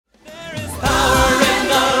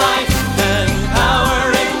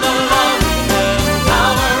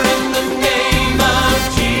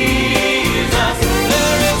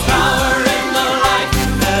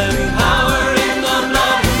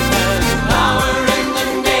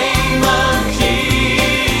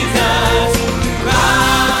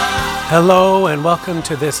Hello and welcome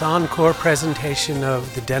to this encore presentation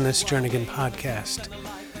of the Dennis Jernigan podcast.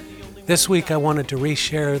 This week I wanted to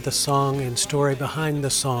reshare the song and story behind the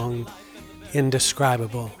song,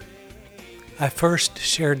 Indescribable. I first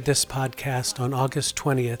shared this podcast on August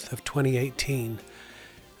 20th of 2018.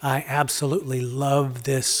 I absolutely love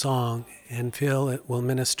this song and feel it will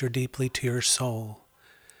minister deeply to your soul.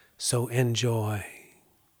 So enjoy.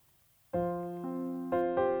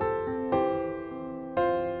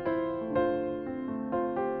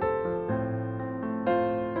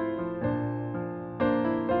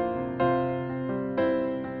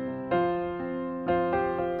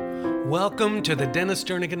 Welcome to the Dennis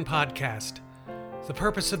Jernigan podcast. The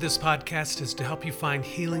purpose of this podcast is to help you find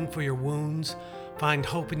healing for your wounds, find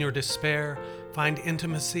hope in your despair, find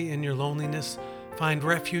intimacy in your loneliness, find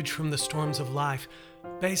refuge from the storms of life.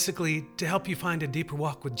 Basically, to help you find a deeper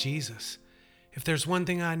walk with Jesus. If there's one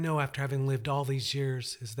thing I know after having lived all these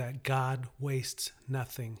years is that God wastes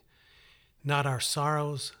nothing. Not our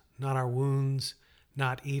sorrows, not our wounds,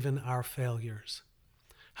 not even our failures.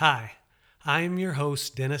 Hi. I am your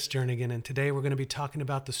host, Dennis Jernigan, and today we're going to be talking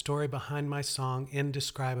about the story behind my song,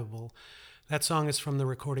 Indescribable. That song is from the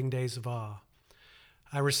Recording Days of Awe.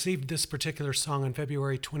 I received this particular song on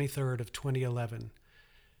February 23rd of 2011.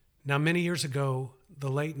 Now, many years ago, the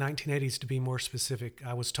late 1980s to be more specific,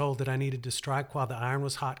 I was told that I needed to strike while the iron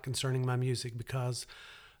was hot concerning my music because,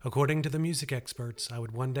 according to the music experts, I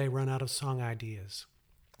would one day run out of song ideas.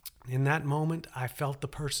 In that moment, I felt the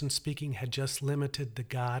person speaking had just limited the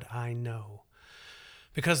God I know.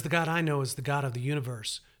 Because the God I know is the God of the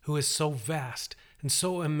universe, who is so vast and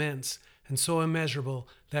so immense and so immeasurable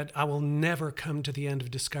that I will never come to the end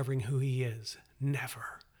of discovering who he is.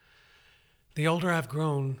 Never. The older I've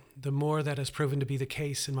grown, the more that has proven to be the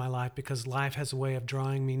case in my life because life has a way of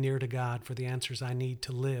drawing me near to God for the answers I need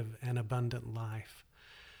to live an abundant life.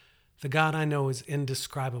 The God I know is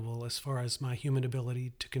indescribable as far as my human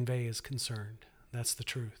ability to convey is concerned. That's the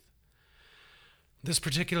truth. This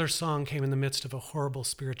particular song came in the midst of a horrible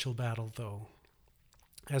spiritual battle, though.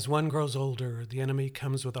 As one grows older, the enemy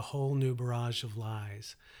comes with a whole new barrage of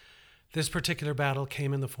lies. This particular battle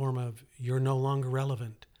came in the form of, you're no longer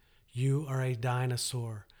relevant. You are a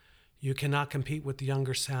dinosaur. You cannot compete with the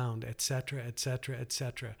younger sound, etc., etc.,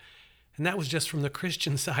 etc. And that was just from the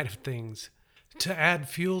Christian side of things. To add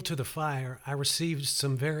fuel to the fire, I received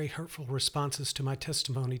some very hurtful responses to my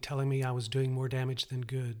testimony telling me I was doing more damage than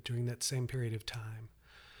good during that same period of time.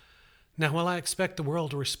 Now, while I expect the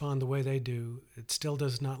world to respond the way they do, it still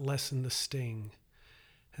does not lessen the sting.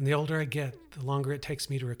 And the older I get, the longer it takes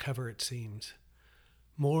me to recover, it seems.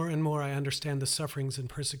 More and more I understand the sufferings and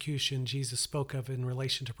persecution Jesus spoke of in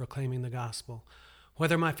relation to proclaiming the gospel.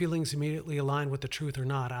 Whether my feelings immediately align with the truth or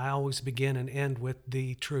not, I always begin and end with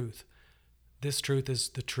the truth. This truth is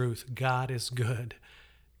the truth. God is good.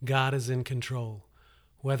 God is in control.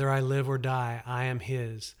 Whether I live or die, I am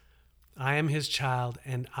his. I am his child,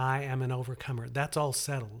 and I am an overcomer. That's all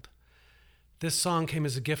settled. This song came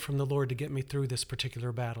as a gift from the Lord to get me through this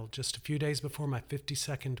particular battle, just a few days before my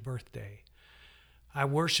 52nd birthday. I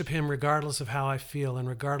worship him regardless of how I feel and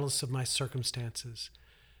regardless of my circumstances.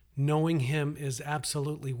 Knowing him is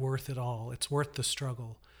absolutely worth it all. It's worth the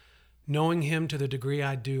struggle. Knowing him to the degree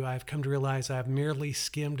I do, I've come to realize I have merely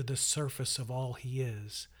skimmed the surface of all he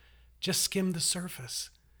is. Just skimmed the surface,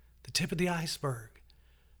 the tip of the iceberg,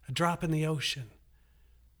 a drop in the ocean.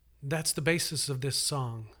 That's the basis of this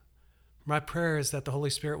song. My prayer is that the Holy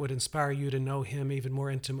Spirit would inspire you to know him even more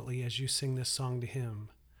intimately as you sing this song to him.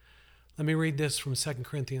 Let me read this from 2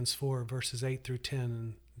 Corinthians 4, verses 8 through 10,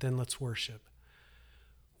 and then let's worship.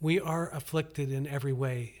 We are afflicted in every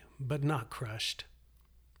way, but not crushed.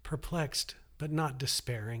 Perplexed, but not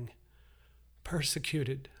despairing,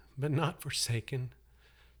 persecuted, but not forsaken,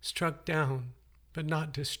 struck down, but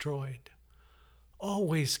not destroyed,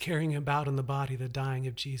 always carrying about in the body the dying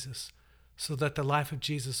of Jesus, so that the life of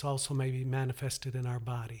Jesus also may be manifested in our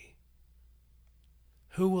body.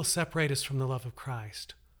 Who will separate us from the love of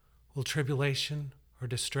Christ? Will tribulation, or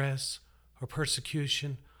distress, or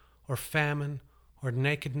persecution, or famine, or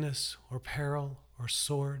nakedness, or peril, or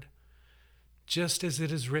sword? Just as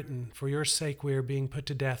it is written, for your sake we are being put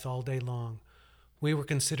to death all day long. We were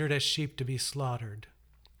considered as sheep to be slaughtered.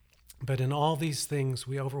 But in all these things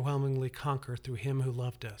we overwhelmingly conquer through him who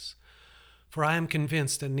loved us. For I am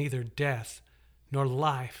convinced that neither death, nor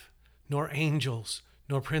life, nor angels,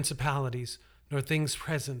 nor principalities, nor things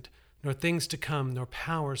present, nor things to come, nor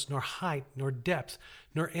powers, nor height, nor depth,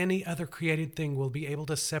 nor any other created thing will be able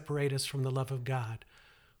to separate us from the love of God,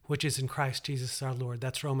 which is in Christ Jesus our Lord.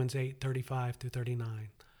 That's Romans 8:35 through 39.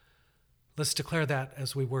 Let's declare that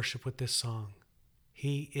as we worship with this song.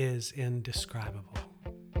 He is indescribable.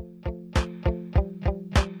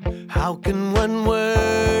 How can one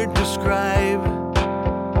word describe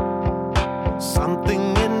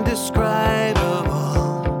something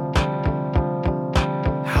indescribable?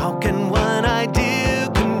 How can one idea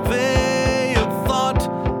convey a thought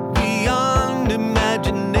beyond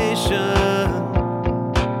imagination?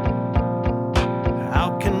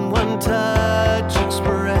 How can one touch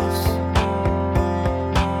express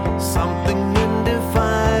something indefinable?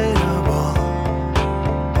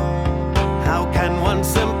 How can one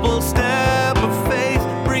simple step of faith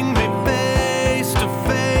bring me face to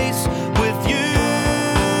face with you?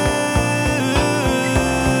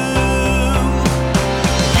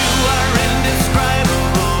 You are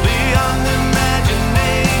indescribable beyond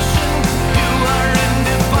imagination. You are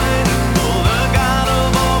indefinable, the God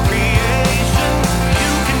of all creation.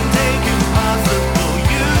 You can take impossible,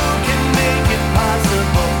 you can make it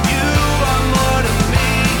possible. You are more to me,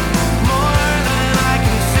 more than I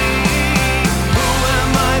can see. Who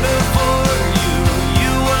am I before you?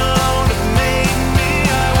 You alone have made me.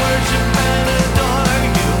 I worship and adore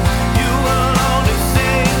you. You alone have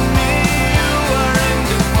saved me. You are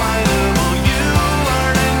indefinable. You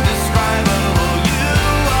are indescribable. You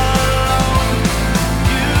alone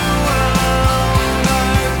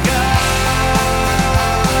are God.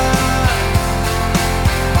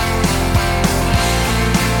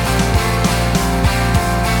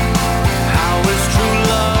 How is true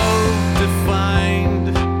love defined?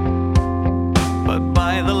 But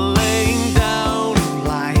by the laying down of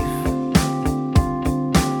life,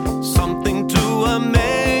 something too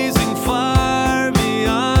amazing, far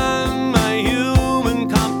beyond my human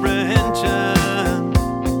comprehension.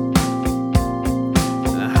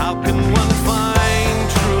 How can one find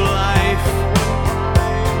true life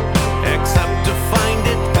except to find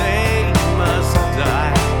it they must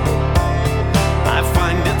die? I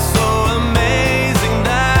find it so amazing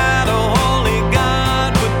that a holy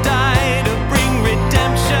God would die to bring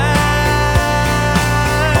redemption.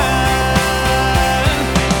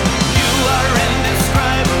 You are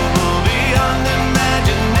indescribable beyond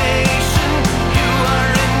imagination. You are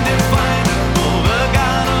indefinable, the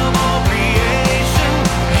God of all creation.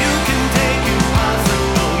 You can take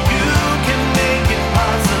impossible, you can make it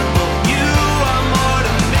possible. You are more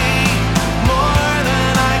to me, more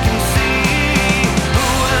than I can see. Who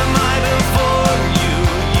am I before you?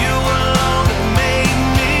 You alone have made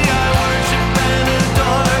me. I worship and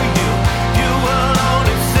adore you. You alone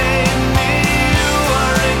have saved me. You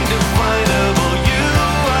are indefinable. You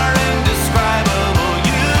are indescribable.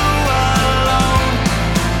 You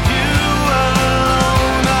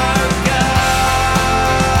alone are God.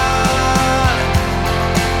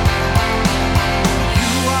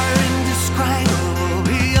 You are indescribable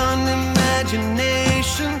beyond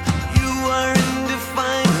imagination. You are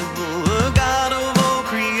indefinable, the God of all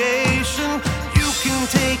creation. You can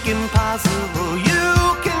take impossible,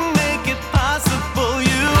 you can make it possible.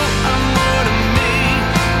 You are more to me,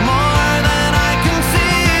 more than I can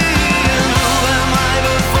see. And who am I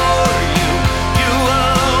before you? You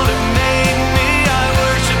alone have made me. I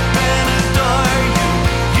worship and adore you.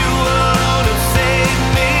 You alone have saved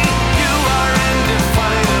me. You are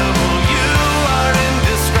indefinable. You are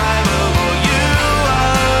indescribable. You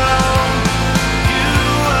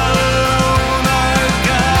alone are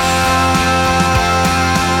God.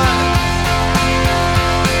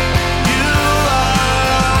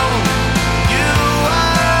 You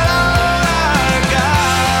alone are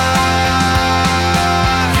God.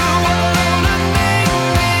 You alone have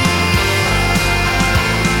made me.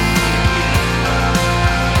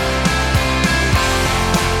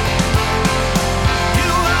 You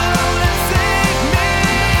alone have saved me.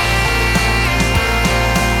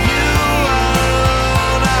 You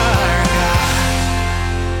alone are God.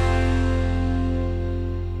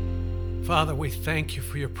 Father, we thank you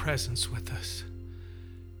for your presence with us.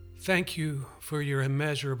 Thank you for your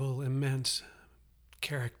immeasurable, immense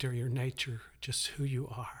character, your nature, just who you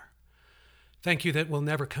are. Thank you that we'll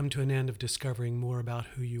never come to an end of discovering more about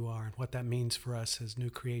who you are and what that means for us as new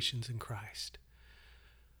creations in Christ.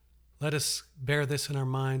 Let us bear this in our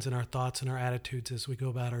minds and our thoughts and our attitudes as we go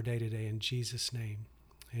about our day to day. In Jesus' name,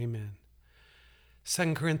 amen.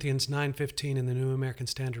 2 Corinthians 9:15 in the New American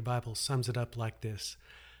Standard Bible sums it up like this: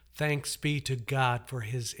 Thanks be to God for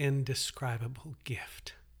his indescribable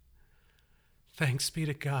gift. Thanks be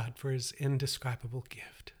to God for his indescribable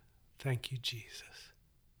gift. Thank you, Jesus.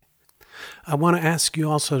 I want to ask you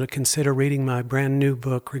also to consider reading my brand new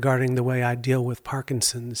book regarding the way I deal with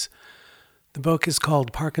Parkinson's. The book is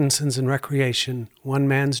called Parkinson's and Recreation, One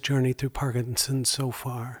Man's Journey Through Parkinson's So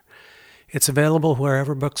Far. It's available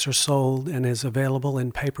wherever books are sold and is available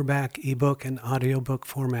in paperback, ebook, and audiobook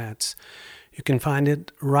formats. You can find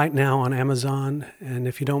it right now on Amazon, and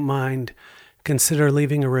if you don't mind, consider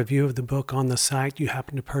leaving a review of the book on the site you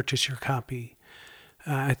happen to purchase your copy.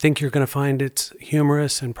 I think you're going to find it's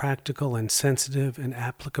humorous and practical and sensitive and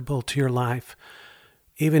applicable to your life,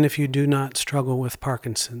 even if you do not struggle with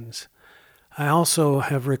Parkinson's. I also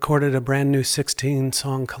have recorded a brand new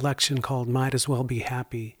 16-song collection called Might As Well Be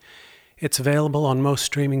Happy. It's available on most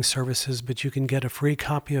streaming services, but you can get a free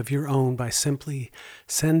copy of your own by simply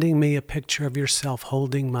sending me a picture of yourself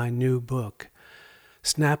holding my new book.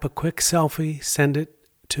 Snap a quick selfie, send it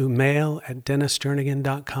to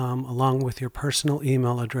mail@dennisjernigan.com along with your personal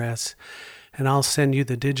email address, and I'll send you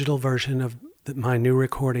the digital version of my new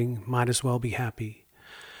recording, Might As Well Be Happy.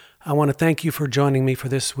 I want to thank you for joining me for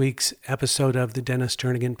this week's episode of the Dennis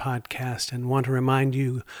Jernigan Podcast, and want to remind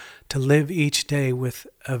you to live each day with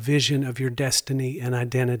a vision of your destiny and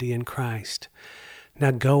identity in Christ.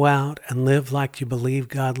 Now go out and live like you believe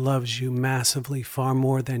God loves you massively, far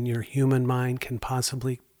more than your human mind can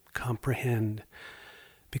possibly comprehend,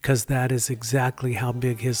 because that is exactly how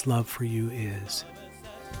big His love for you is.